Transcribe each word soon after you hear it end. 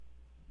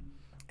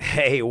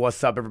Hey,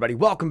 what's up, everybody?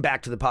 Welcome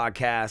back to the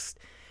podcast.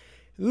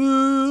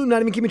 Not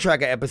even keeping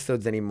track of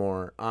episodes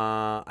anymore.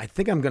 I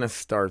think I'm going to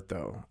start,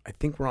 though. I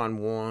think we're on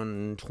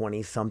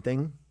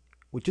 120-something,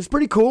 which is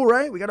pretty cool,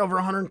 right? We got over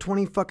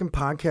 120 fucking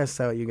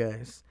podcasts out, you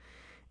guys.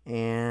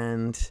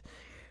 And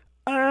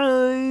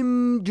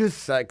I'm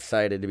just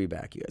excited to be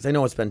back, you guys. I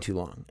know it's been too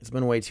long. It's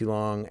been way too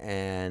long,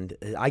 and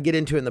I get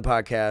into it in the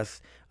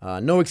podcast.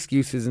 No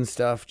excuses and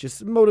stuff,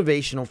 just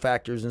motivational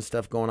factors and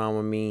stuff going on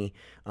with me.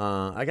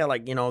 I got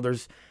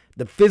there's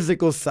the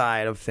physical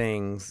side of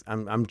things.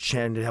 I'm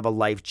trying to have a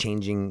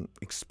life-changing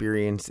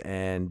experience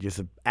and just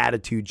an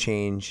attitude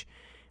change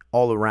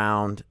all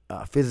around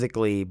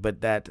physically, but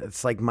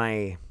it's like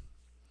I'm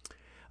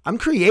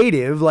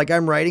creative. Like,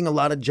 I'm writing a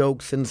lot of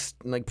jokes and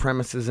like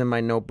premises in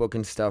my notebook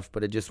and stuff,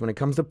 but when it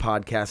comes to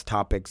podcast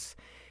topics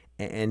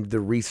and the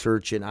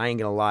research, and I ain't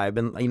gonna lie,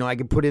 I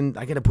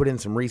gotta put in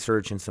some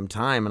research and some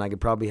time, and I could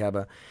probably have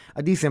a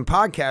decent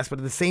podcast, but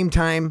at the same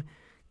time,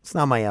 it's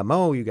not my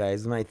MO, you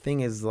guys. My thing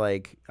is,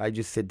 like, I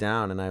just sit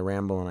down and I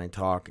ramble and I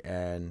talk,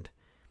 and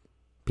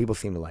people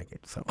seem to like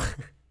it, so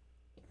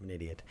I'm an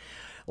idiot.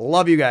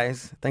 Love you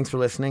guys. Thanks for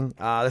listening.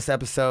 This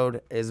episode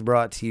is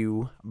brought to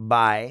you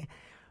by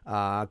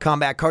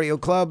Combat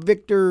Cardio Club.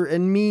 Victor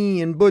and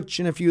me and Butch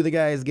and a few of the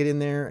guys get in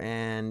there,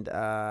 and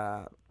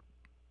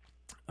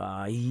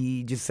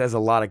he just has a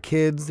lot of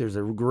kids. There's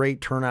a great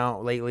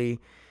turnout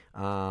lately.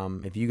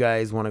 If you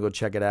guys want to go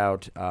check it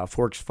out,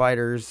 Forks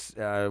Fighters,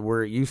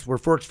 where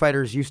Forks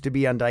Fighters used to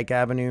be on Dyke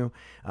Avenue,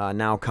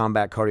 now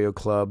Combat Cardio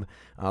Club.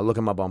 Look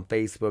them up on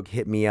Facebook,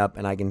 hit me up,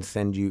 and I can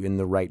send you in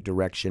the right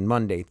direction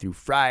Monday through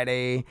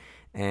Friday.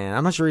 And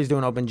I'm not sure he's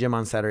doing open gym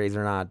on Saturdays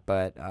or not,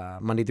 but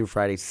Monday through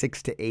Friday,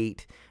 6 to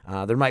 8.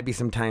 There might be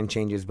some time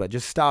changes, but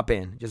just stop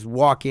in. Just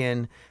walk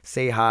in,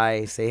 say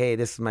hi, say, hey,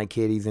 this is my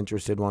kid. He's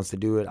interested, wants to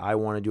do it. I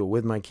want to do it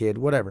with my kid,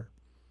 whatever.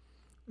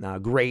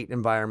 Great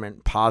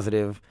environment,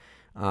 positive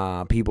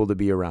people to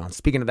be around.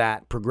 Speaking of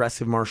that,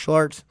 Progressive Martial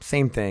Arts,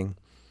 same thing.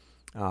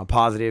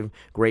 Positive,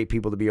 great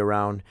people to be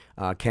around.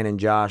 Ken and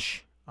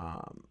Josh,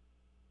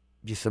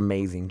 just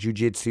amazing.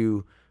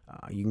 Jiu-jitsu,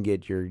 you can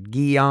get your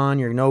gi on,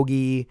 your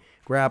no-gi,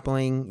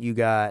 grappling. You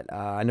got,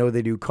 I know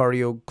they do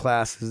cardio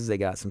classes. They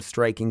got some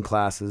striking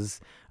classes.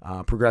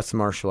 Progressive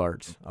Martial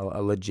Arts,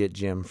 a legit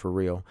gym for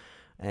real.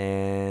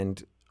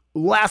 And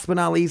last but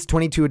not least,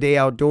 22 A Day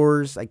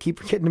Outdoors. I keep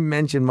forgetting to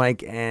mention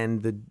Mike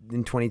and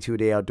in 22 A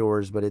Day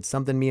Outdoors, but it's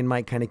something me and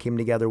Mike kind of came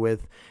together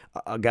with,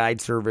 a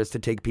guide service to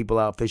take people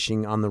out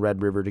fishing on the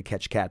Red River to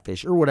catch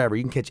catfish or whatever.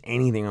 You can catch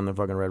anything on the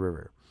fucking Red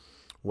River.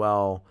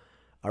 Well,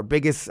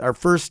 our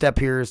first step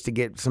here is to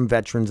get some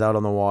veterans out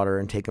on the water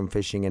and take them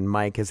fishing, and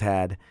Mike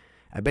I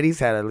bet he's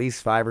had at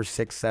least 5 or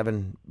 6,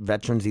 7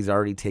 veterans he's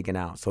already taken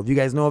out. So if you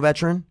guys know a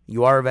veteran,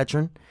 you are a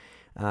veteran,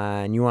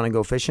 and you want to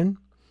go fishing,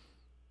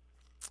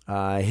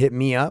 hit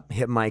me up,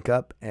 hit Mike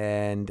up,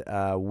 and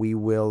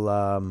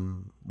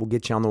we'll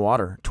get you on the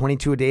water.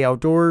 22 A Day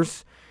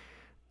Outdoors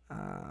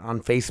on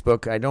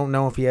Facebook. I don't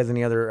know if he has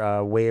any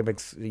other way of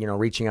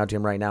reaching out to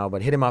him right now,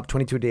 but hit him up,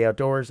 22 A Day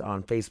Outdoors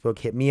on Facebook.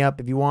 Hit me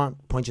up if you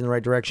want, point you in the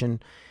right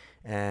direction,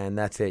 and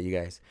that's it, you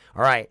guys.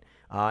 All right,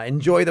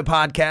 enjoy the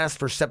podcast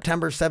for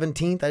September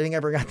 17th. I think I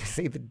forgot to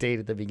say the date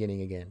at the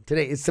beginning again.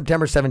 Today is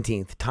September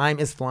 17th. Time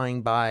is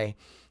flying by.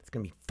 It's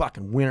going to be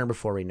fucking winter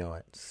before we know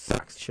it.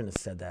 Sucks. Shouldn't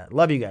have said that.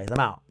 Love you guys. I'm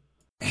out.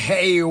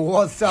 Hey,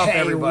 what's up,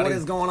 everybody? What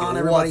is going on,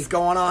 everybody? What's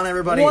going on,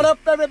 everybody? What up,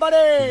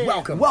 everybody?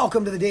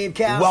 Welcome to the Dave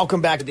Cast.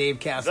 Welcome back to Dave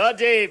Cast. The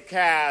Dave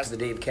Cast. The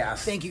Dave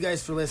Cast. Thank you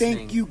guys for listening.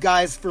 Thank you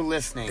guys for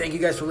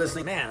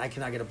listening. Man, I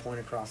cannot get a point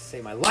across to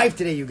save my life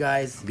today, you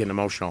guys. I'm getting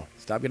emotional.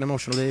 Stop getting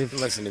emotional, Dave.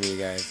 Listen to me, you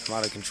guys. I'm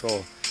out of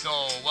control. So,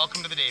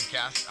 welcome to the Dave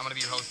Cast. I'm going to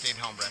be your host, Dave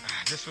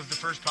Helmbrecht. This was the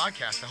first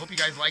podcast. I hope you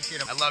guys liked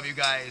it. I love you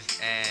guys,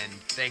 and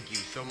thank you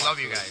so much. Love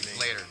you guys.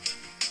 Later.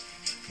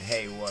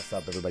 Hey, what's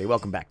up, everybody?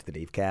 Welcome back to the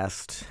Dave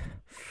Cast.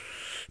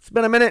 It's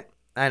been a minute.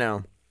 I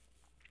know.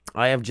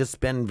 I have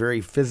just been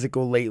very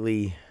physical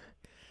lately.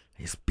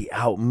 I just be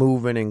out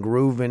moving and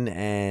grooving,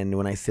 and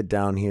when I sit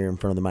down here in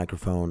front of the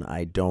microphone,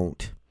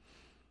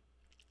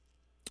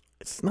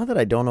 it's not that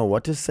I don't know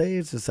what to say,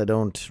 it's just I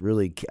don't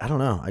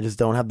know. I just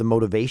don't have the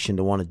motivation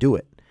to want to do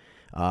it.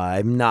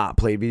 I've not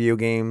played video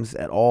games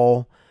at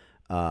all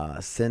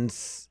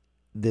since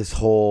this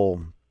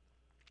whole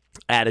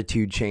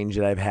attitude change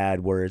that I've had,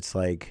 where it's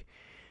like,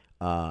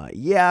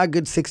 a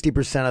good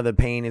 60% of the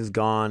pain is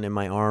gone in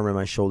my arm and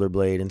my shoulder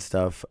blade and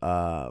stuff.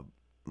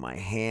 My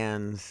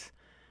hands,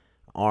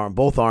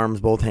 both arms,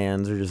 both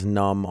hands are just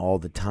numb all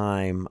the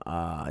time.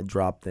 I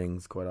drop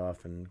things quite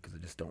often because I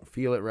just don't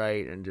feel it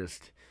right, and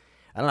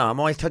I don't know. I'm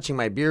always touching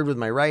my beard with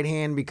my right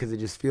hand because it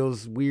just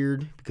feels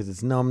weird because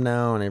it's numb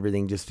now, and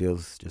everything just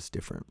feels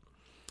different.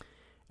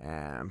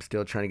 I'm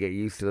still trying to get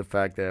used to the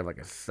fact that I have like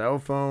a cell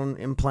phone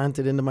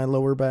implanted into my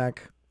lower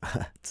back.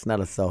 It's not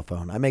a cell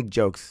phone. I make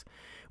jokes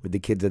with the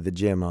kids at the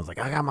gym. I was like,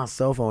 I got my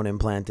cell phone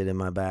implanted in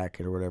my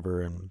back or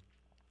whatever, and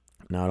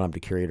now I don't have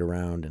to carry it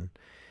around, and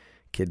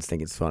kids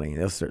think it's funny.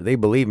 They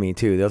believe me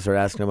too. They'll start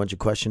asking a bunch of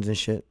questions and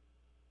shit.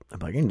 I'm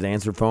like, I can just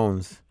answer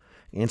phones.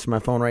 Answer my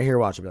phone right here.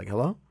 Watch. I'll be like,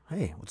 hello?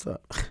 Hey, what's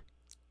up?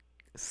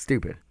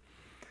 Stupid.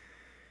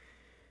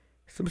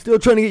 So I'm still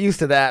trying to get used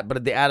to that,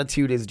 but the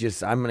attitude is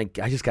just I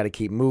just got to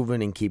keep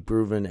moving and keep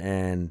grooving,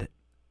 and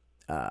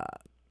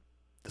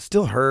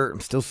still hurt. I'm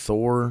still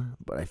sore,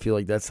 but I feel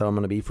like that's how I'm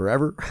gonna be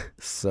forever.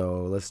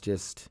 So let's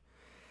just,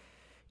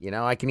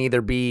 I can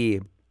either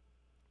be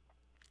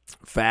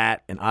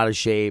fat and out of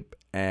shape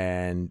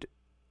and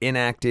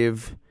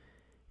inactive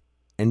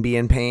and be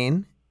in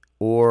pain,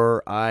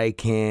 or I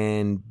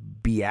can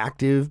be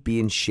active, be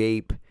in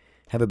shape,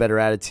 have a better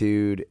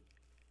attitude,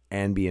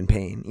 and be in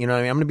pain. You know what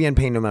I mean? I'm going to be in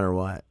pain no matter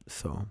what.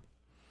 So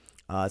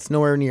it's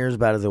nowhere near as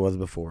bad as it was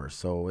before.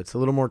 So it's a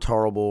little more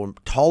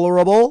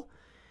tolerable.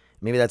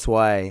 Maybe that's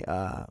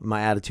why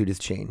my attitude has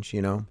changed,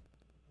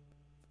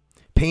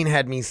 Pain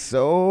had me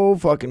so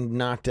fucking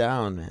knocked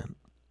down, man.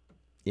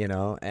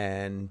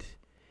 And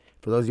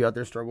for those of you out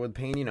there struggle with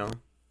pain,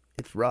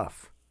 it's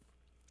rough.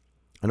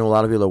 I know a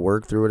lot of people that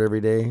work through it every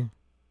day. You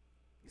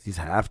just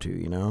have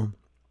to,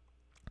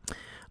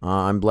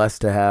 I'm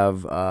blessed to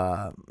have,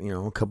 a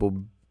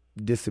couple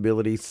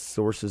disability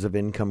sources of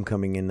income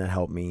coming in that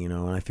help me, and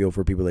I feel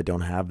for people that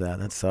don't have that.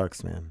 That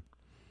sucks, man.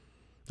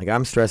 Like,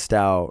 I'm stressed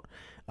out,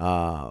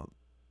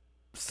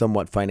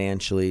 somewhat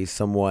financially,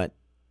 somewhat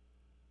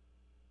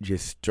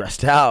just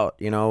stressed out,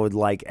 with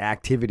like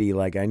activity.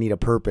 Like, I need a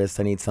purpose.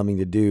 I need something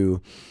to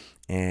do.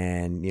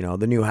 And,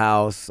 the new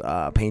house,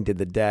 painted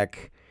the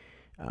deck,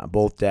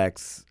 both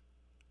decks.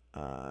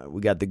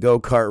 We got the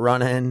go-kart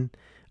running.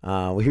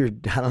 We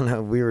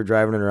were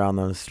driving it around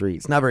on the street.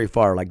 It's not very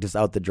far, like just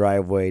out the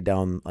driveway,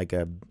 down like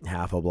a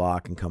half a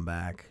block and come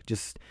back,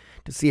 just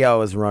to see how it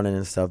was running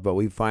and stuff. But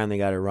we finally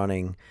got it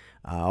running.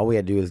 All we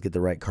had to do is get the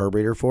right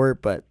carburetor for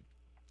it. But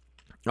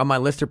on my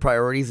list of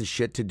priorities is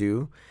shit to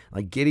do.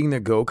 Like, getting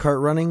the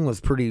go-kart running was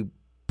pretty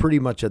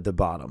much at the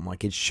bottom.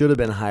 Like, it should have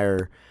been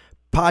higher.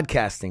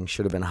 Podcasting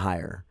should have been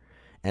higher.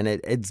 And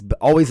it's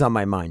always on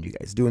my mind, you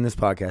guys. Doing this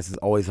podcast is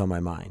always on my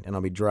mind. And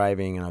I'll be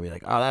driving, and I'll be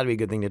like, oh, that'd be a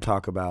good thing to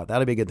talk about.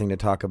 That'd be a good thing to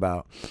talk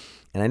about.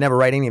 And I never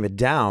write any of it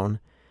down.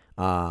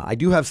 I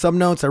do have some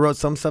notes. I wrote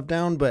some stuff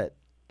down, but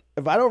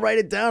if I don't write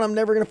it down, I'm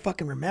never going to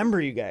fucking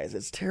remember, you guys.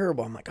 It's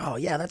terrible. I'm like, oh,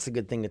 yeah, that's a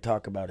good thing to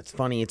talk about. It's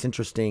funny. It's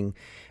interesting.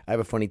 I have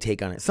a funny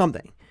take on it.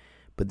 Something.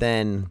 But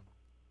then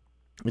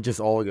it just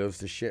all goes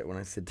to shit when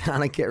I sit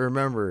down. I can't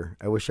remember.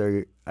 I wish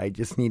I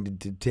just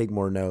needed to take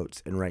more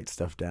notes and write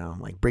stuff down.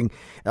 Like,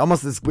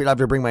 almost this weird. I have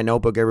to bring my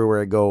notebook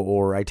everywhere I go,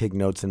 or I take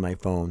notes in my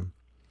phone.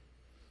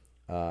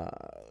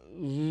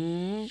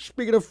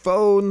 Speaking of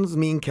phones,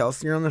 me and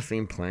Kelsey are on the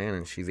same plan,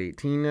 and she's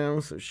 18 now,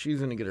 so she's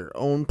going to get her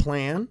own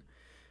plan.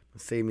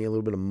 Save me a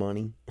little bit of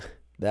money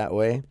that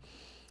way.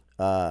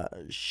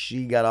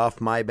 She got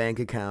off my bank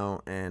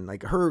account, and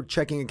like, her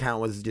checking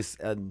account was just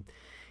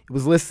it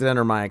was listed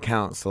under my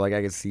account, so like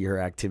I could see her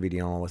activity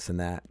and all this and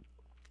that,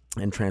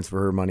 and transfer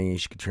her money.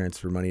 She could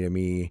transfer money to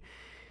me.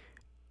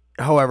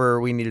 However,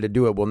 we needed to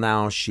do it. Well,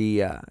 now she's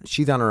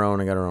on her own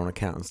and got her own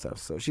account and stuff,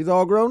 so she's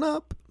all grown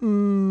up. I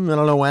don't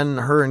know when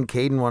her and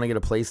Caden want to get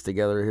a place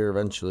together here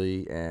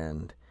eventually,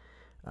 and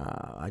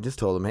I just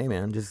told them, hey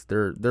man, just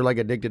they're like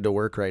addicted to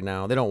work right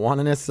now. They don't want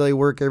to necessarily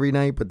work every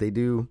night, but they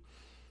do,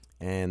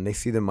 and they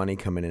see the money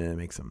coming in, and it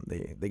makes them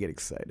they get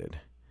excited.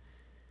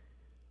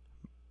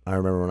 I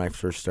remember when I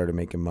first started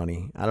making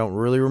money. I don't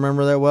really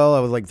remember that well. I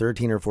was like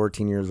 13 or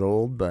 14 years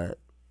old, but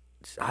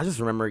I just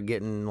remember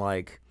getting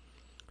like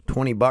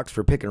 $20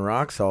 for picking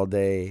rocks all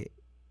day,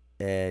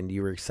 and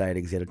you were excited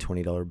because you had a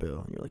 $20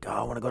 bill. And you're like, oh,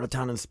 I want to go to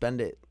town and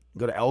spend it.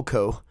 Go to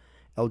Elko,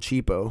 El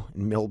Cheapo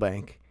in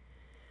Millbank.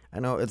 I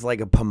know it's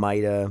like a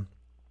Pomida.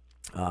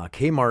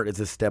 Kmart is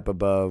a step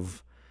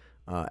above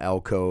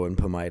Elko and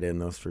Pomida in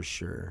those for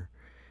sure.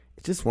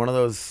 It's just one of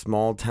those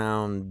small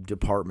town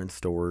department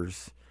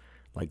stores,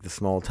 like the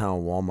small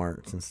town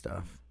Walmarts and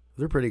stuff.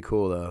 They're pretty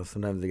cool though.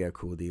 Sometimes they got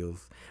cool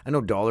deals. I know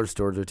dollar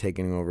stores are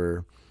taking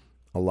over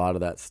a lot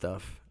of that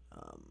stuff.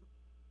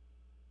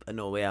 I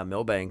know, yeah,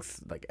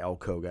 Millbank's, like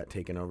Elko got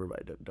taken over by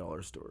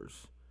dollar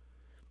stores.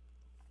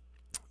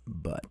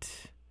 But,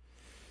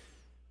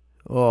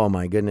 oh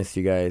my goodness,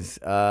 you guys.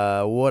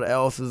 What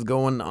else is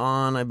going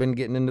on? I've been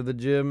getting into the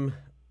gym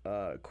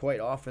quite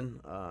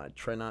often. I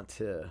try not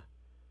to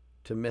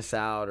miss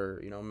out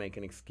or, make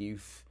an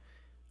excuse.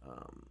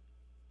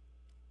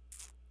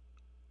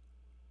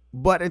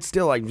 But it's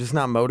still, I'm just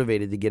not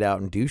motivated to get out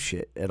and do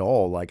shit at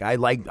all. Like,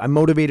 I'm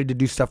motivated to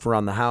do stuff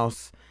around the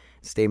house,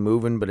 stay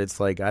moving, but it's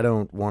like I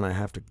don't want to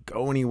have to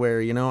go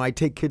anywhere. I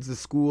take kids to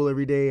school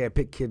every day. I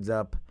pick kids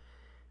up,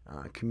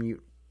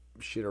 commute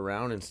shit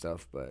around and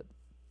stuff. But,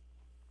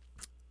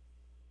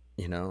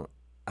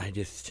 I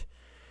just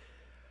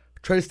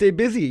try to stay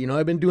busy.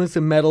 I've been doing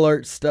some metal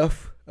art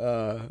stuff.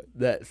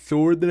 That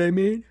sword that I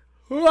made.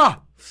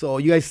 So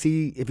you guys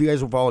see, if you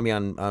guys will follow me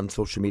on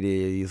social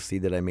media, you'll see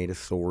that I made a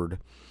sword.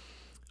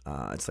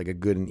 It's like a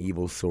good and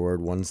evil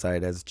sword. One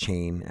side has a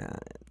chain.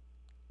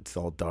 It's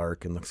all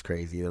dark and looks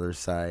crazy. The other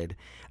side,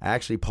 I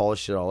actually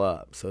polished it all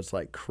up. So it's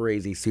like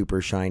crazy,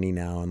 super shiny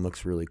now and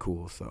looks really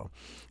cool. So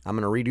I'm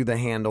going to redo the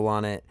handle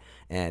on it,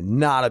 and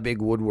not a big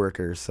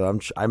woodworker. So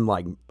I'm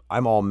like,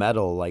 I'm all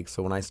metal. Like,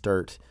 so when I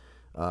start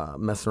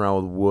messing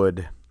around with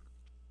wood,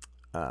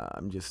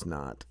 I'm just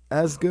not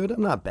as good.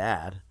 I'm not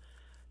bad.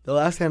 The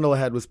last handle I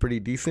had was pretty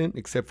decent,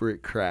 except for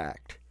it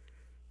cracked.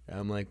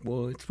 I'm like,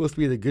 well, it's supposed to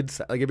be the good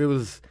side. Like,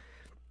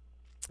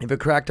 if it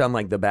cracked on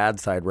like the bad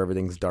side where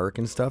everything's dark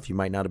and stuff, you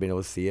might not have been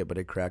able to see it, but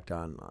it cracked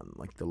on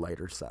like the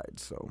lighter side.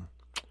 So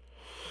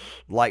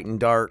light and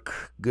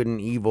dark, good and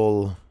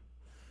evil,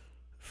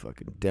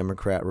 fucking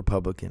Democrat,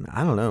 Republican.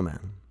 I don't know,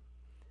 man.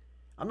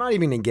 I'm not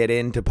even going to get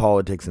into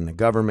politics and the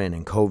government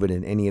and COVID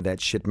and any of that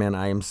shit, man.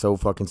 I am so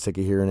fucking sick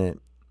of hearing it.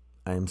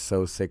 I am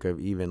so sick of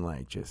even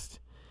like just...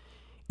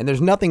 And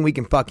there's nothing we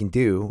can fucking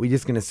do. We're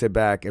just going to sit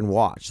back and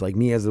watch. Like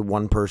me as a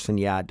one person,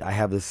 yeah, I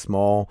have this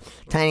small,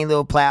 tiny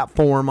little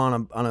platform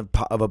of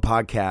a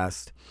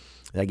podcast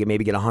that I can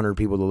maybe get 100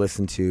 people to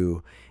listen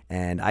to.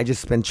 And I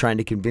just been trying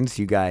to convince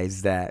you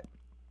guys that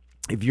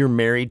if you're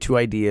married to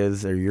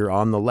ideas or you're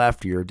on the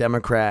left or you're a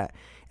Democrat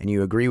and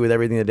you agree with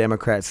everything the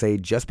Democrats say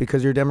just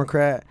because you're a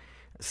Democrat,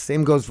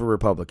 same goes for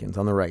Republicans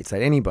on the right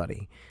side.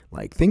 Anybody.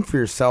 Like, think for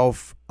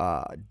yourself.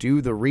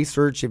 Do the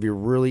research if you're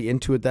really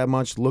into it that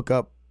much. Look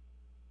up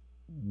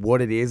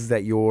what it is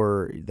that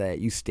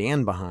you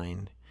stand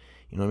behind.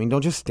 You know what I mean?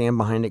 Don't just stand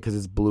behind it because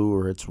it's blue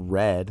or it's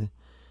red.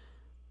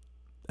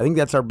 I think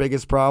that's our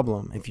biggest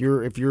problem. If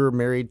you're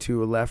married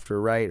to a left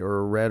or right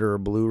or a red or a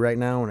blue right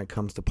now when it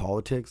comes to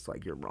politics,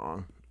 like, you're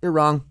wrong. You're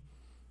wrong.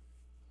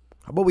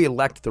 How about we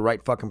elect the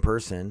right fucking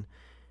person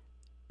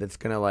that's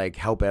gonna like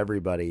help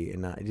everybody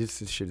and not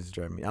this shit is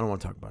driving me. I don't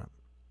want to talk about it.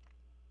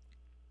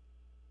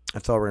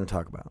 That's all we're gonna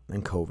talk about.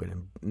 And COVID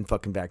and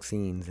fucking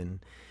vaccines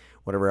and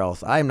whatever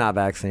else. I am not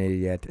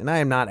vaccinated yet, and I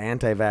am not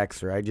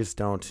anti-vaxxer. I just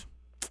don't.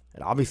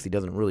 It obviously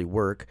doesn't really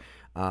work.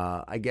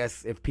 I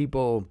guess if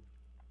people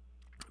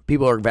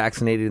are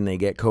vaccinated and they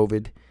get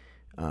COVID,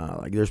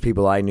 like there's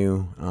people I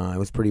knew, it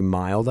was pretty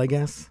mild, I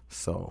guess.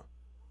 So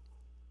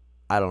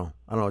I don't know.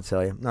 I don't know what to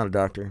tell you. I'm not a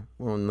doctor.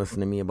 Won't listen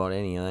to me about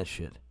any of that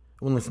shit.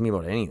 Won't listen to me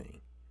about anything.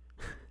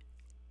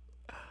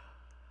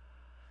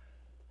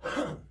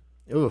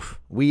 Oof.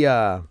 We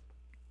got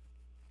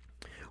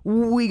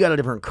a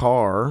different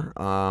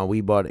car.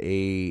 We bought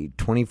a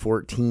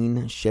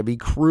 2014 Chevy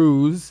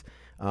Cruze.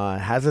 It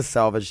has a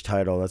salvage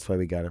title. That's why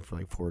we got it for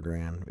like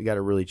 $4,000. We got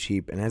it really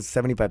cheap and it has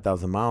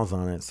 75,000 miles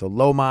on it. So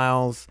low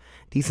miles,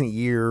 decent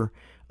year.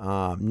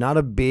 Not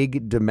a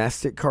big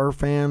domestic car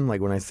fan.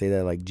 Like when I say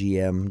that, like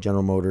GM,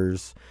 General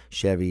Motors,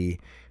 Chevy,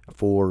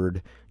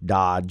 Ford,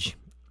 Dodge.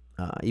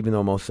 Even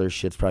though most of their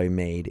shit's probably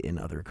made in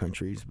other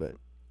countries, but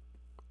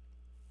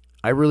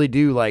I really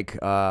do like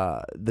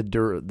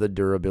the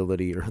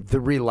durability or the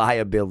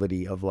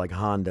reliability of like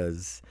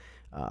Hondas,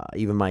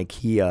 even my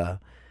Kia.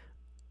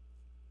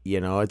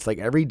 You know, it's like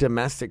every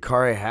domestic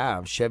car I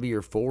have, Chevy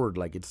or Ford,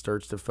 like it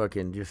starts to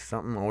fucking just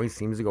something always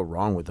seems to go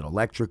wrong with it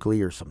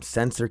electrically or some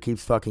sensor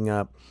keeps fucking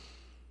up.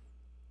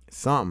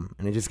 Something,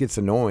 and it just gets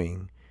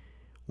annoying.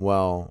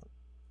 Well,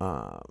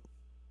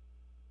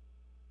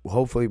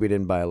 hopefully we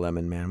didn't buy a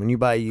lemon, man. When you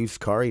buy a used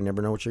car, you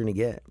never know what you're going to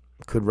get.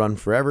 Could run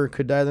forever,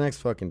 could die the next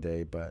fucking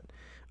day. But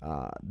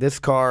this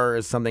car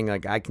is something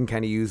like I can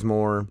kind of use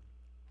more.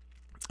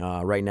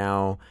 Right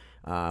now,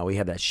 we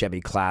have that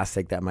Chevy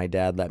Classic that my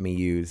dad let me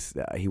use.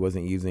 He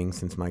wasn't using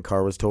since my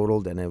car was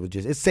totaled, and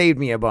it saved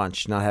me a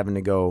bunch not having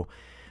to go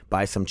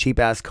buy some cheap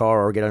ass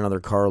car or get another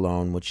car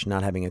loan, which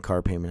not having a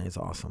car payment is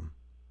awesome.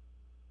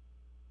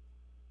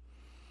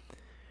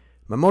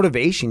 My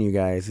motivation, you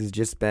guys, has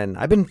just been,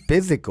 I've been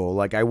physical.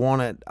 Like I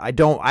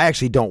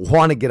actually don't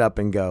want to get up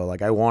and go.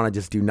 Like I want to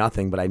just do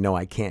nothing, but I know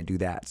I can't do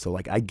that. So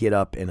like I get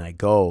up and I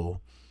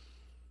go.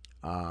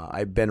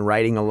 I've been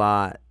writing a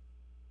lot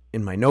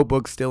in my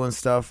notebook still and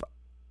stuff.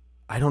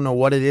 I don't know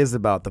what it is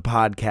about the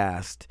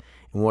podcast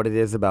and what it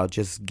is about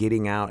just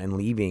getting out and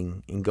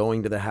leaving and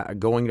going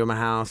to my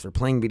house or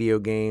playing video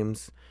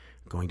games,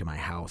 going to my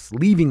house,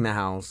 leaving the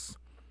house.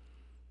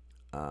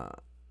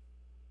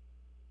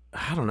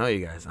 I don't know,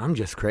 you guys. I'm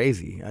just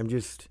crazy. I'm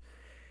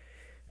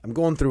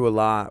going through a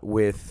lot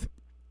with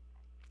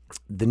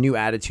the new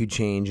attitude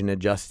change and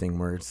adjusting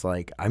where it's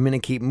like, I'm going to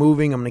keep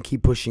moving. I'm going to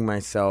keep pushing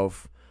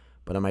myself.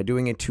 But am I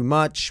doing it too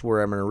much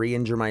where I'm going to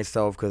re-injure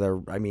myself?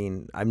 Because,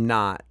 I'm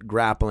not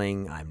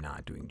grappling. I'm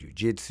not doing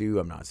jiu-jitsu.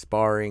 I'm not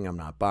sparring. I'm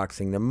not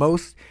boxing. The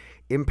most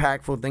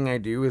impactful thing I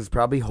do is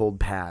probably hold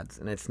pads.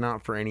 And it's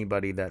not for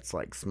anybody that's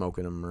like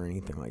smoking them or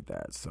anything like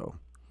that. So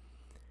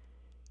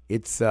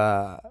it's...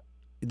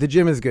 The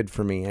gym is good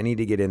for me. I need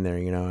to get in there,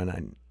 you know,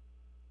 and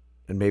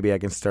maybe I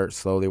can start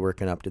slowly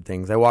working up to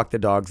things. I walk the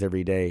dogs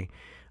every day.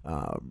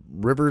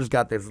 River's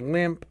got this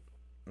limp,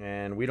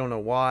 and we don't know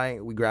why.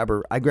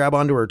 I grab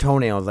onto her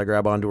toenails. I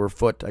grab onto her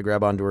foot. I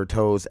grab onto her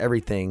toes,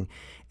 everything.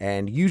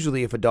 And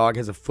usually if a dog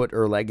has a foot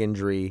or leg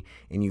injury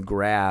and you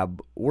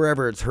grab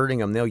wherever it's hurting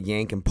them, they'll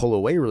yank and pull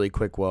away really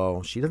quick.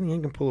 Well, she doesn't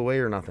yank and pull away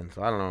or nothing,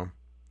 so I don't know.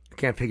 I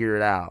can't figure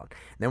it out.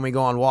 Then we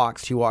go on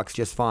walks. She walks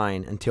just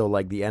fine until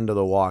like the end of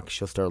the walk.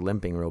 She'll start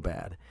limping real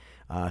bad.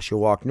 She'll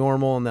walk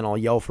normal, and then I'll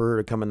yell for her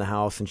to come in the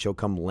house, and she'll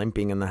come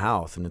limping in the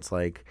house. And it's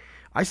like,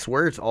 I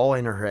swear it's all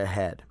in her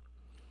head.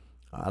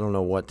 I don't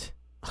know what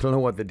I don't know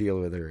what the deal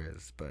with her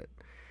is, but.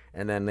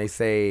 And then they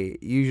say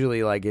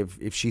usually like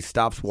if she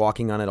stops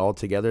walking on it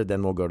altogether,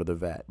 then we'll go to the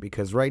vet.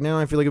 Because right now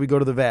I feel like if we go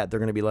to the vet, they're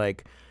going to be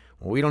like,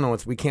 well, we don't know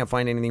we can't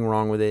find anything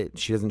wrong with it.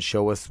 She doesn't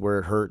show us where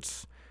it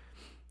hurts.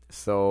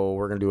 So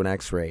we're going to do an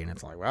x-ray. And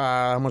it's like,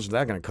 how much is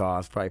that going to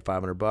cost? Probably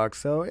 $500.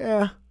 So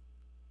yeah,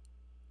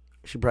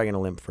 she's probably going to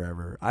limp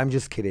forever. I'm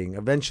just kidding.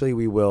 Eventually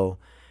we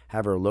will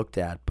have her looked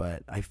at,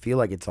 but I feel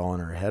like it's all in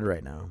her head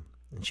right now.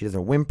 And she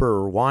doesn't whimper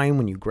or whine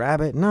when you grab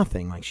it.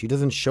 Nothing. Like she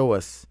doesn't show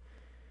us.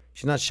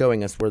 She's not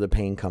showing us where the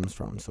pain comes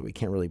from, so we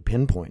can't really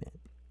pinpoint it.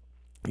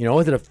 You know,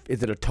 is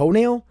it a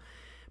toenail?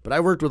 But I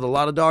worked with a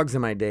lot of dogs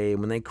in my day.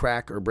 When they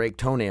crack or break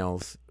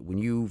toenails, when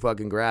you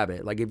fucking grab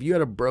it, like if you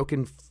had a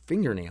broken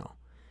fingernail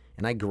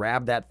and I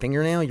grab that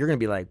fingernail, you're going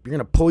to be like, you're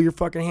going to pull your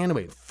fucking hand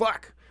away.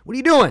 Fuck, what are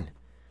you doing?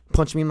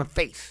 Punch me in my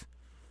face.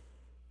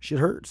 Shit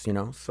hurts, you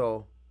know?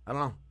 So, I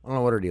don't know. I don't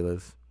know what her deal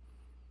is.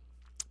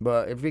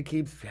 But if it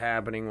keeps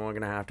happening, we're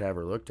going to have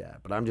her looked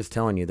at. But I'm just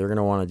telling you, they're going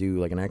to want to do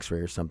like an x-ray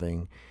or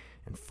something.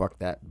 And fuck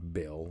that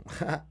bill.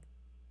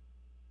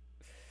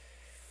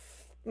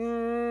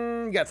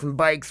 Got some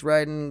bikes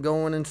riding,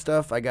 going and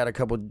stuff. I got a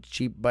couple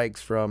cheap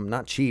bikes from,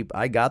 not cheap,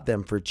 I got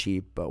them for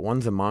cheap, but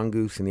one's a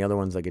Mongoose and the other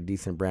one's like a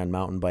decent brand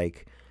mountain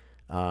bike.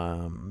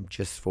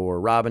 Just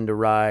for Robin to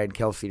ride,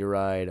 Kelsey to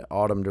ride,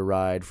 Autumn to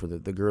ride for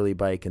the girly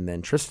bike, and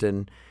then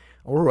Tristan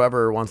or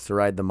whoever wants to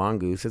ride the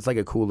Mongoose. It's like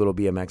a cool little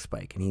BMX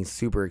bike, and he's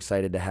super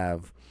excited to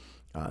have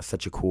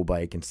such a cool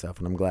bike and stuff,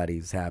 and I'm glad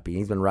he's happy.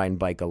 He's been riding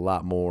bike a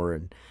lot more,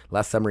 and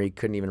last summer he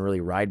couldn't even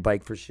really ride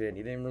bike for shit.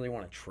 He didn't really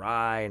want to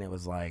try, and it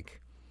was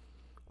like,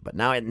 but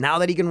now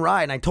that he can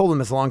ride, and I told him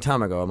this a long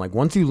time ago, I'm like,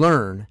 once you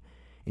learn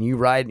and you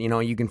ride, you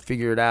know, you can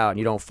figure it out, and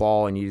you don't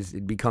fall, and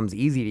it becomes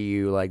easy to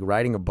you. Like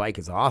riding a bike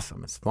is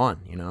awesome. It's fun,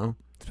 you know,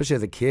 especially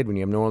as a kid when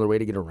you have no other way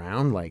to get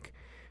around. Like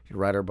you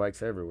ride our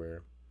bikes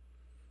everywhere.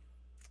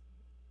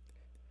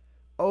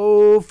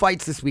 Oh,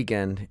 fights this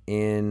weekend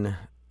in.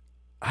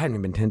 I hadn't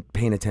even been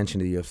paying attention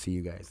to the UFC,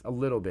 you guys. A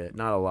little bit,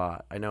 not a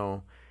lot. I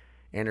know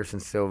Anderson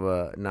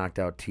Silva knocked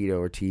out Tito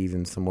Ortiz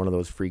in one of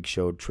those freak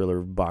show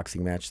Triller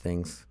boxing match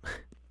things.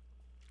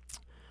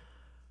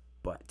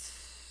 But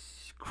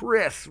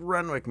Chris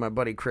Renwick, my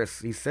buddy Chris,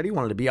 he said he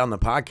wanted to be on the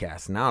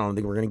podcast. Now I don't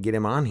think we're going to get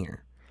him on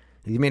here.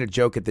 He made a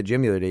joke at the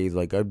gym the other day. He's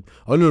like, I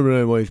never been on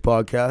anybody's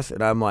podcast.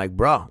 And I'm like,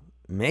 bro,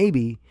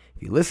 maybe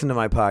if you listen to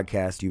my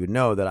podcast, you would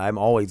know that I'm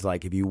always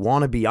like, if you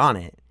want to be on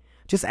it,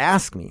 just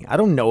ask me. I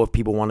don't know if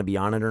people want to be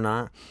on it or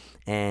not.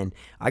 And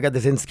I got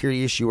this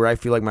insecurity issue where I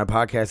feel like my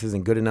podcast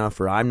isn't good enough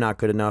or I'm not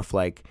good enough.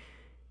 Like,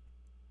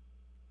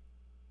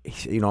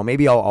 you know,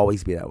 maybe I'll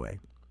always be that way.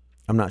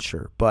 I'm not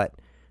sure. But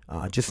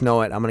just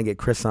know it. I'm going to get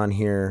Chris on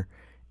here.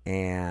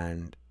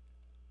 And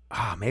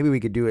maybe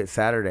we could do it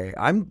Saturday.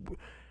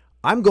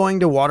 I'm going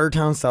to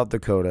Watertown, South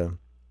Dakota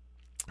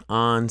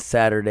on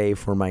Saturday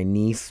for my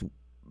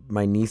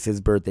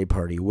niece's birthday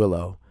party,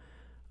 Willow.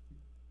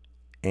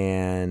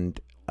 And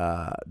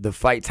the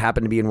fights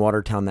happen to be in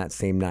Watertown that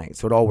same night,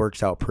 so it all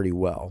works out pretty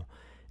well.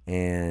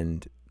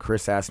 And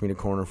Chris asked me to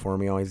corner for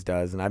him. He always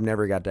does, and I've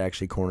never got to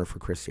actually corner for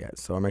Chris yet,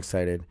 so I'm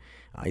excited.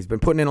 He's been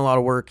putting in a lot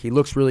of work. He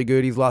looks really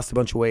good. He's lost a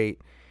bunch of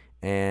weight,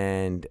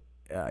 and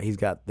he's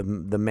got the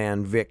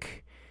man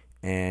Vic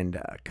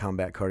and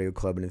Combat Cardio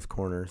Club in his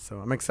corner, so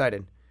I'm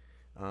excited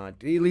to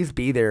at least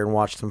be there and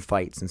watch some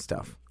fights and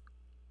stuff.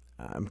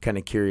 I'm kind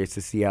of curious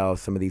to see how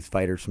some of these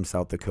fighters from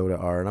South Dakota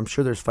are. And I'm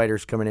sure there's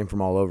fighters coming in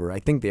from all over. I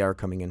think they are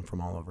coming in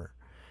from all over.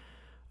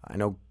 I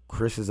know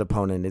Chris's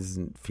opponent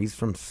he's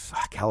from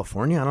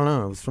California. I don't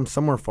know. It was from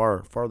somewhere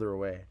farther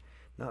away.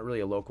 Not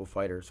really a local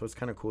fighter. So it's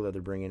kind of cool that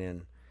they're bringing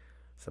in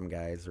some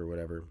guys or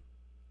whatever.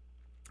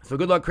 So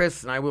good luck,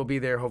 Chris. And I will be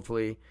there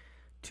hopefully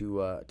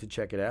to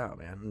check it out,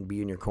 man, and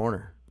be in your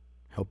corner.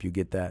 Help you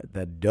get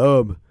that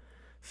dub.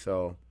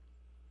 So,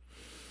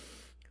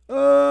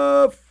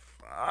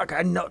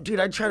 I know, dude.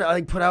 I try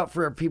to put out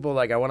for people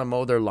I want to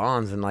mow their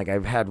lawns, and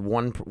I've had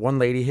one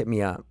lady hit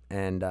me up,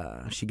 and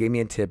she gave me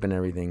a tip and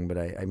everything. But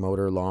I mowed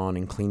her lawn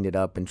and cleaned it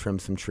up and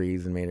trimmed some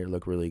trees and made it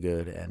look really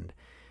good. And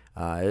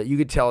you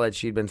could tell that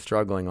she'd been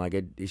struggling.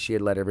 She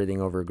had let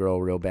everything overgrow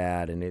real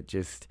bad, and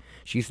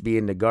she used to be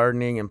into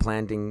gardening and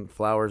planting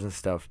flowers and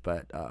stuff,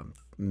 but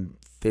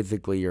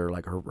physically or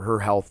her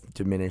health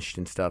diminished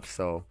and stuff.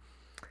 So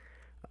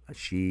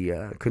she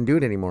couldn't do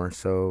it anymore.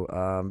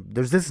 So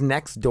there's this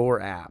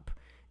Nextdoor app.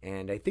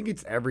 And I think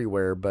it's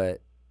everywhere, but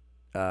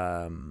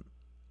so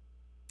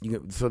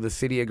the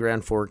city of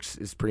Grand Forks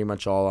is pretty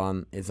much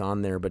on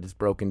there, but it's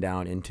broken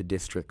down into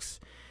districts.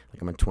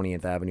 I'm in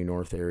 20th Avenue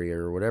North area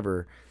or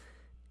whatever.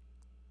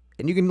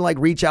 And you can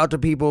reach out to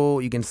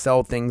people. You can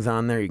sell things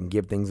on there. You can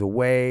give things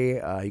away.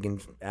 You can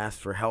ask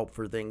for help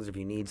for things if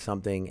you need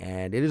something.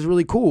 And it is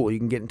really cool. You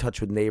can get in touch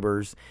with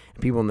neighbors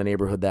and people in the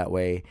neighborhood that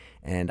way.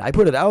 And I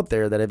put it out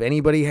there that if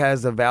anybody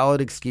has a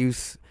valid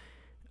excuse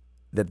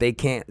that they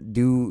can't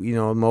do,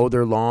 mow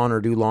their lawn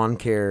or do lawn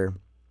care,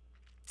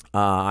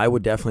 I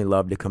would definitely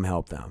love to come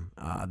help them.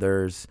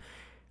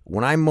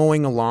 When I'm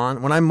mowing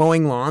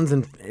lawns,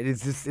 and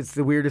it's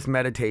the weirdest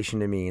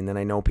meditation to me. And then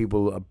I know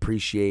people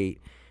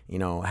appreciate,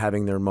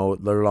 having their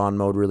lawn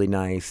mowed really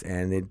nice,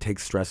 and it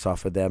takes stress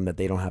off of them that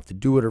they don't have to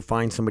do it or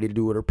find somebody to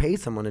do it or pay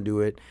someone to do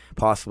it.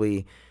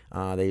 Possibly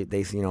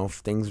they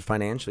things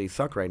financially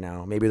suck right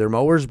now. Maybe their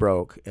mower's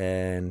broke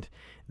and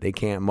they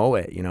can't mow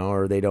it,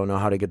 or they don't know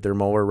how to get their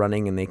mower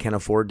running and they can't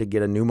afford to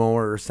get a new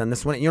mower or send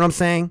this one. You know what I'm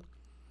saying?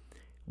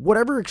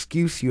 Whatever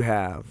excuse you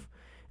have,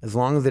 as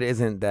long as it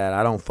isn't that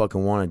I don't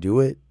fucking want to do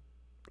it,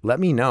 let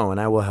me know and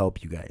I will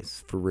help you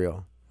guys for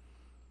real.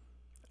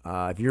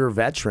 If you're a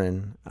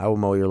veteran, I will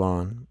mow your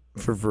lawn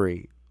for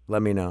free.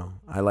 Let me know.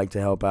 I like to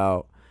help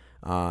out.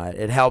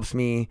 It helps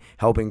me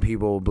helping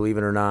people, believe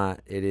it or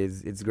not.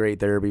 It's great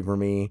therapy for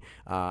me.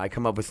 I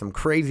come up with some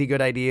crazy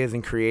good ideas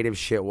and creative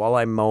shit while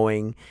I'm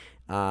mowing.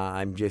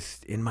 I'm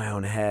just in my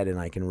own head and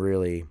I can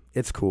really,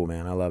 it's cool,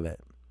 man. I love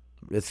it.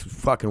 It's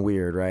fucking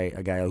weird, right?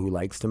 A guy who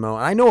likes to mow.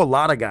 I know a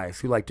lot of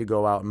guys who like to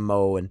go out and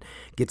mow and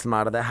gets them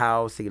out of the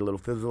house. They get a little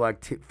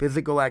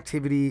physical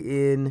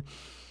activity in.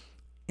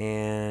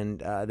 And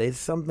there's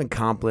something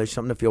accomplished,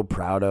 something to feel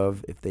proud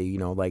of if they,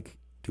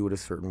 do it a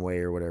certain way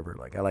or whatever.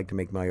 Like, I like to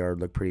make my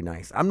yard look pretty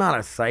nice. I'm not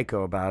a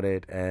psycho about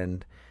it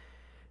and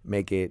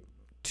make it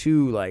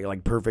too,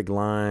 like perfect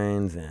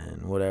lines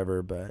and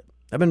whatever. But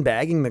I've been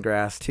bagging the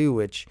grass, too,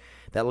 which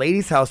that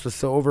lady's house was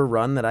so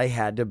overrun that I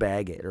had to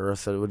bag it. Or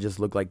else it would just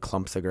look like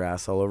clumps of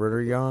grass all over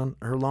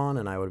her lawn.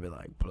 And I would be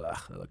like, blah,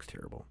 that looks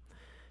terrible.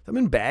 So I've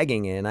been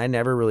bagging it, and I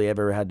never really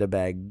ever had to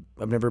bag.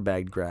 I've never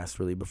bagged grass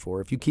really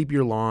before. If you keep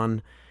your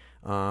lawn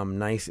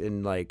nice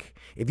and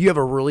if you have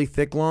a really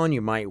thick lawn,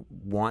 you might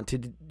want to.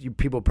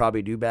 People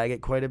probably do bag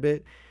it quite a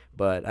bit,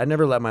 but I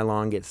never let my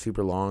lawn get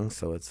super long,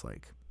 so it's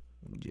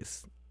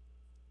just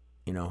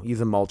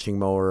use a mulching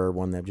mower or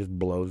one that just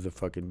blows the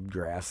fucking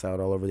grass out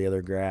all over the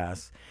other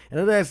grass,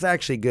 and that's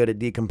actually good. It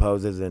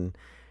decomposes and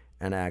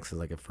acts as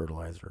like a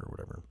fertilizer or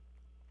whatever.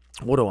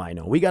 What do I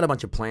know? We got a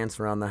bunch of plants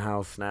around the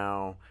house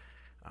now.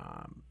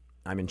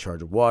 I'm in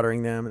charge of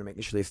watering them and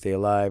making sure they stay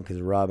alive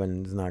because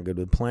Robin's not good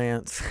with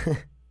plants.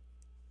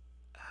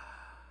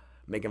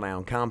 Making my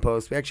own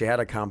compost. We actually had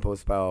a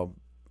compost pile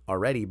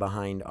already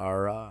behind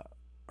our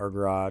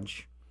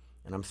garage,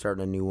 and I'm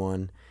starting a new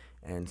one.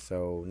 And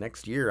so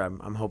next year,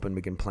 I'm hoping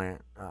we can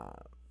plant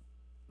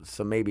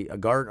maybe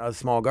a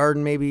small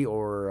garden, maybe,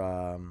 or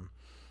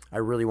I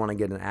really want to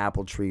get an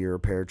apple tree or a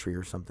pear tree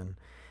or something.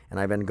 And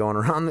I've been going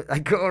around. I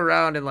go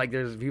around and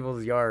there's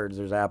people's yards.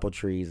 There's apple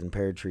trees and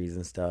pear trees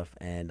and stuff.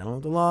 And I don't know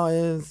what the law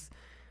is,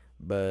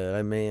 but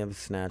I may have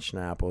snatched an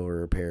apple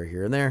or a pear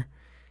here and there.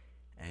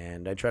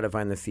 And I try to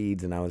find the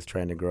seeds, and I was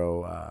trying to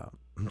grow.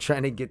 I'm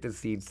trying to get the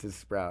seeds to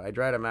sprout. I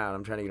dried them out.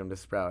 I'm trying to get them to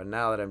sprout. And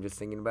now that I'm just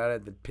thinking about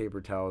it, the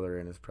paper towel they're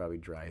in is probably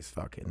dry as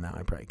fuck. And now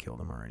I probably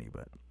killed them already,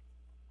 but.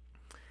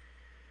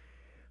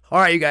 All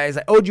right, you guys,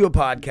 I owed you a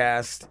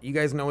podcast. You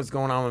guys know what's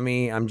going on with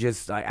me.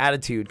 My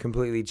attitude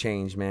completely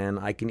changed, man.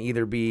 I can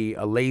either be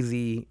a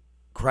lazy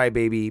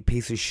crybaby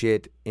piece of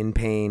shit in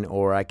pain,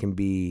 or I can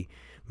be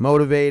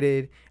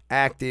motivated,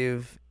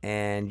 active,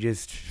 and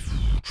just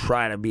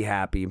try to be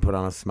happy and put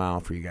on a smile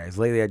for you guys.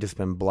 Lately, I've just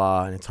been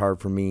blah, and it's hard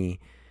for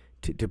me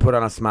to put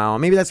on a smile.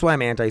 Maybe that's why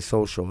I'm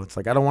antisocial. It's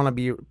I don't want to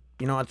be,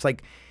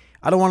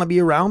 I don't want to be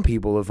around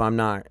people if I'm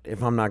not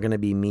going to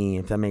be me,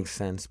 if that makes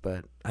sense.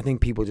 But I think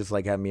people just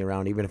like having me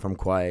around, even if I'm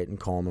quiet and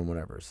calm and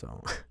whatever.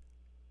 So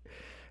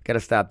got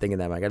to stop thinking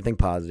that way. I got to think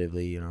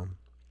positively,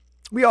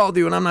 We all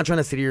do, and I'm not trying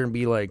to sit here and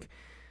be like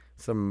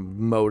some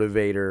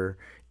motivator,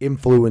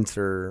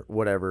 influencer,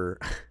 whatever.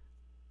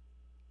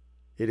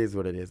 It is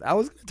what it is. I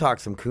was going to talk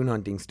some coon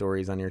hunting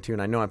stories on here too,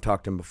 and I know I've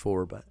talked to them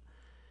before, but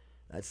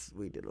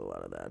we did a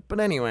lot of that.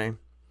 But anyway,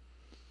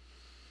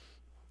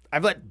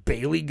 I've let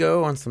Bailey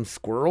go on some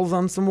squirrels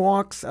on some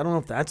walks. I don't know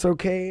if that's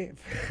okay.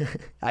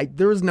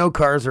 There was no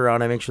cars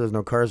around. I make sure there's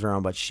no cars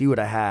around, but she would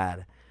have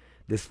had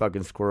this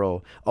fucking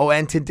squirrel. Oh,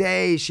 and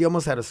today, she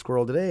almost had a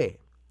squirrel today.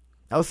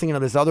 I was thinking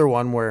of this other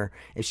one where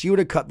if she would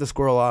have cut the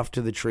squirrel off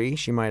to the tree,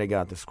 she might have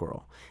got the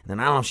squirrel. And then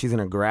I don't know if she's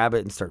going to grab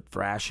it and start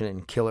thrashing it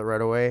and kill it right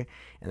away.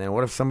 And then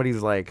what if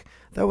somebody's like,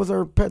 that was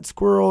our pet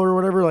squirrel or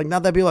whatever?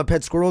 Not that people have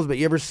pet squirrels, but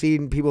you ever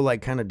seen people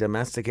kind of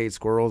domesticate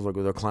squirrels? Where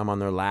they'll climb on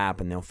their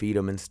lap and they'll feed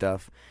them and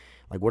stuff.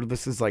 What if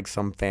this is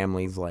some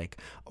families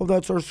oh,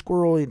 that's our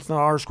squirrel. It's not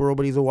our squirrel,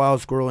 but he's a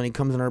wild squirrel, and he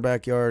comes in our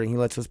backyard, and he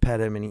lets us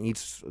pet him, and he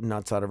eats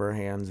nuts out of our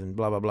hands, and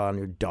blah, blah, blah, and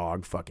your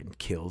dog fucking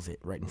kills it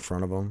right in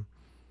front of him.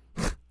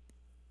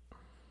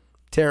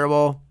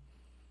 Terrible.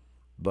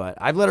 But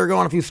I've let her go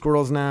on a few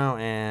squirrels now,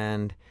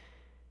 and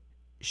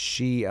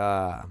she,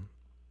 so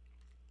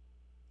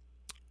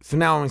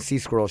now when we see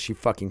squirrels, she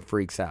fucking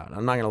freaks out.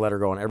 I'm not going to let her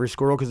go on every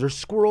squirrel, because there's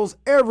squirrels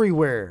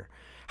everywhere.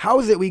 How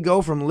is it we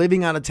go from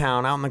living out of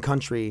town, out in the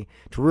country,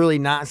 to really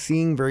not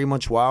seeing very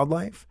much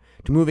wildlife,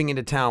 to moving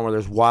into town where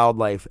there's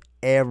wildlife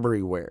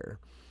everywhere?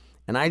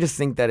 And I just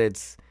think that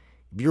if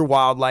you're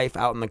wildlife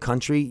out in the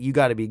country, you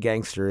got to be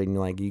gangster,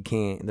 and you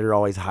can't, they're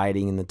always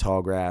hiding in the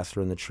tall grass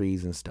or in the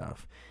trees and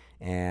stuff.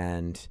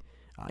 And,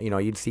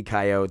 you'd see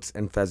coyotes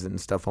and pheasant and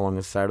stuff along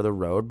the side of the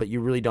road, but you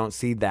really don't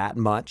see that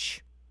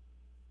much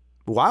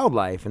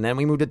wildlife. And then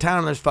we moved to town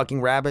and there's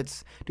fucking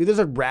rabbits. Dude, there's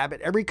a rabbit.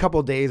 Every couple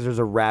of days there's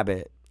a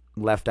rabbit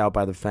left out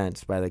by the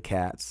fence by the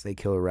cats. They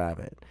kill a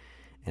rabbit.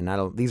 And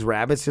these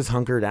rabbits just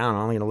hunker down.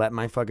 I'm going to let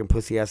my fucking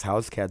pussy-ass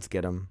house cats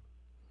get them.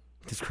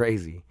 It's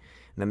crazy.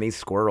 And then these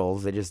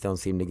squirrels, they just don't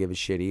seem to give a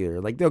shit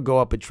either. Like, they'll go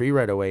up a tree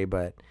right away,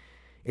 but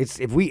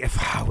if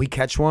we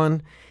catch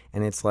one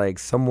and it's like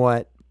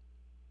somewhat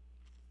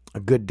a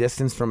good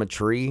distance from a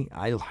tree,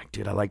 I like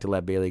to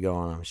let Bailey go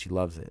on them. She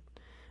loves it.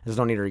 I just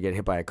don't need her to get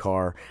hit by a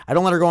car. I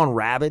don't let her go on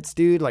rabbits,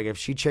 dude. Like, if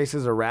she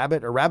chases a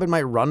rabbit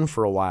might run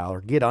for a while or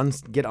get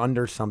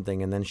under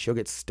something, and then she'll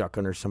get stuck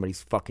under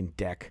somebody's fucking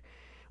deck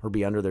or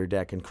be under their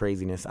deck and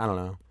craziness. I don't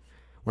know.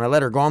 When I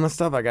let her go on the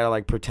stuff, I gotta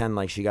like pretend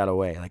like she got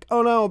away. Like,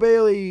 oh no,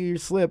 Bailey, you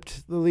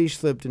slipped. The leash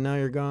slipped, and now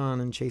you're gone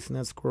and chasing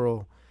that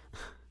squirrel.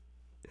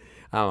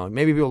 I don't know.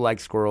 Maybe people like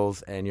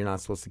squirrels, and you're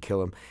not supposed to kill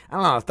them. I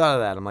don't know. I thought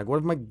of that. I'm like, what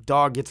if my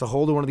dog gets a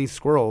hold of one of these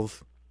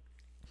squirrels,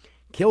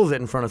 kills it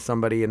in front of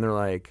somebody, and they're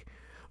like,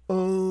 oh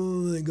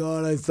my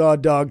God, I saw a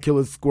dog kill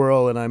a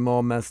squirrel, and I'm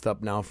all messed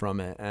up now from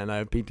it, and I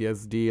have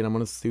PTSD, and I'm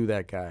gonna sue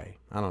that guy.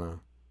 I don't know.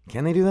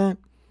 Can they do that?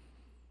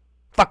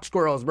 Fuck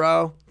squirrels,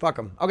 bro. Fuck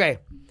them. Okay.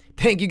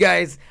 Thank you,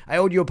 guys. I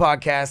owed you a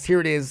podcast. Here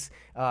it is.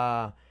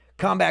 Combat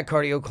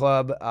Cardio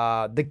Club.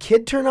 The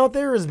kid turnout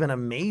there has been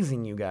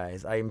amazing, you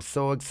guys. I am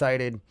so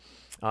excited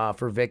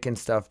for Vic and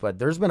stuff, but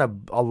there's been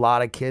a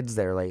lot of kids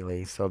there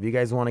lately. So if you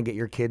guys want to get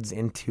your kids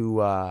into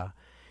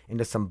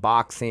some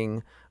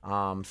boxing,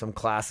 some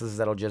classes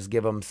that'll just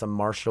give them some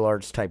martial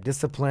arts type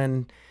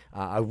discipline,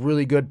 a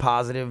really good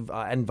positive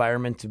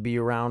environment to be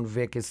around.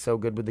 Vic is so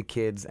good with the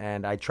kids,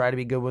 and I try to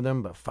be good with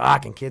them, but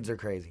fucking kids are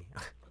crazy.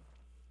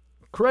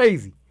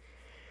 Crazy.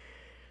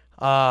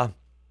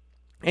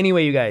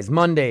 Anyway, you guys,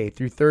 Monday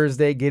through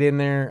Thursday, get in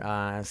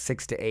there,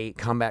 6 to 8,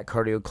 Combat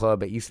Cardio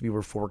Club. It used to be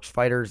where Forks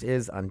Fighters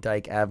is on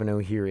Dyke Avenue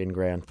here in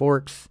Grand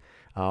Forks.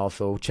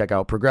 Also, check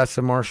out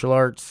Progressive Martial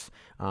Arts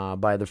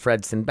by the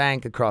Fredson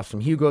Bank across from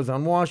Hugo's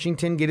on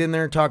Washington. Get in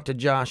there, talk to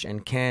Josh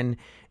and Ken,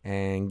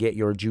 and get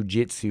your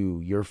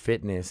jiu-jitsu, your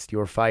fitness,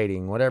 your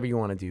fighting, whatever you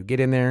want to do. Get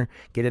in there,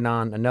 get it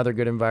on. Another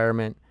good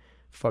environment.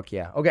 Fuck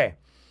yeah. Okay.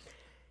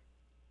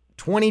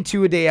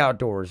 22 a day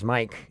outdoors,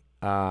 Mike.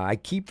 I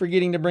keep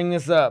forgetting to bring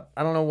this up.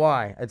 I don't know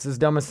why. It's the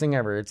dumbest thing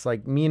ever. It's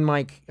like me and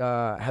Mike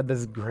had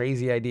this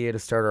crazy idea to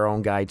start our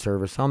own guide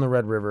service on the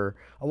Red River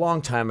a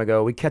long time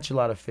ago. We catch a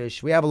lot of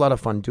fish. We have a lot of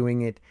fun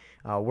doing it.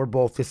 We're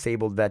both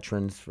disabled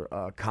veterans,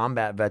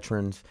 combat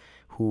veterans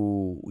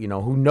who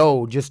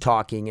know just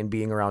talking and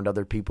being around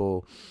other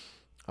people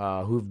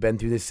who've been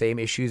through the same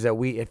issues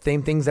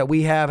same things that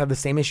we have the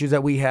same issues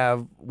that we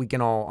have. We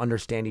can all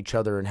understand each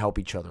other and help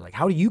each other. Like,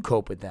 how do you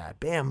cope with that?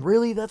 Bam,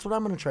 really? That's what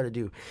I'm going to try to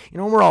do.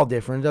 We're all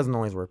different. It doesn't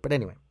always work. But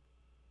anyway,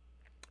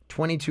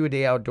 22 a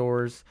day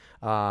outdoors.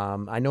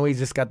 I know he's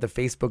just got the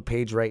Facebook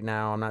page right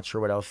now. I'm not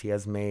sure what else he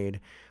has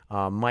made.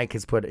 Mike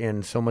has put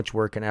in so much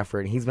work and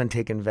effort. He's been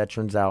taking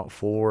veterans out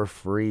for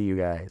free, you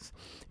guys.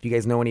 If you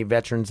guys know any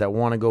veterans that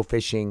want to go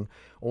fishing,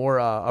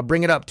 or I'll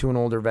bring it up to an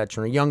older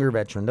veteran, a younger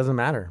veteran, doesn't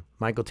matter.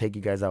 Mike will take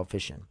you guys out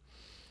fishing.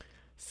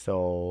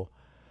 So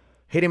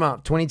hit him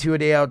up, 22 a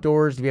day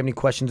outdoors. If you have any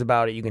questions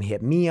about it, you can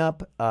hit me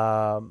up.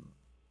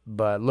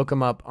 But look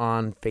him up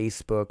on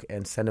Facebook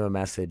and send him a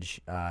message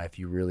if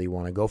you really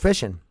want to go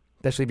fishing,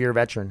 especially if you're a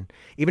veteran.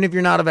 Even if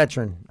you're not a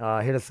veteran,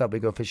 hit us up. We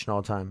go fishing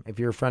all the time. If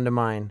you're a friend of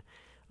mine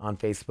on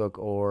Facebook,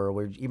 or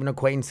we're even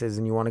acquaintances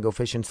and you want to go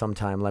fishing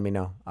sometime, let me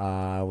know.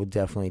 We'll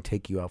definitely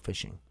take you out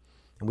fishing.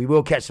 And we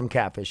will catch some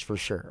catfish for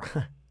sure.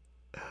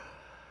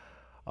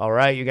 All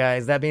right, you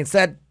guys. That being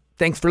said,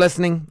 thanks for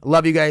listening.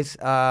 Love you guys.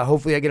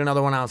 Hopefully I get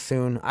another one out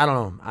soon. I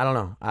don't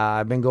know.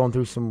 I've been going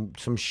through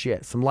some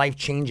shit, some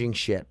life-changing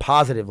shit.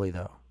 Positively,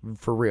 though.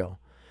 For real.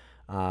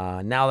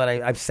 Now that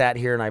I've sat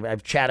here and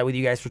I've chatted with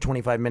you guys for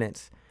 25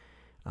 minutes,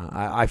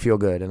 I feel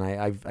good. And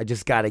I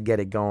just got to get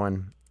it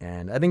going.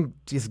 And I think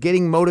just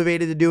getting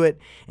motivated to do it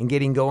and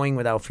getting going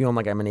without feeling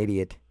like I'm an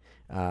idiot,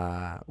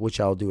 which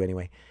I'll do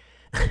anyway.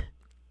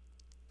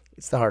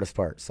 It's the hardest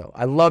part. So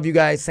I love you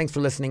guys. Thanks for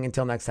listening.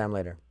 Until next time,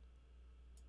 later.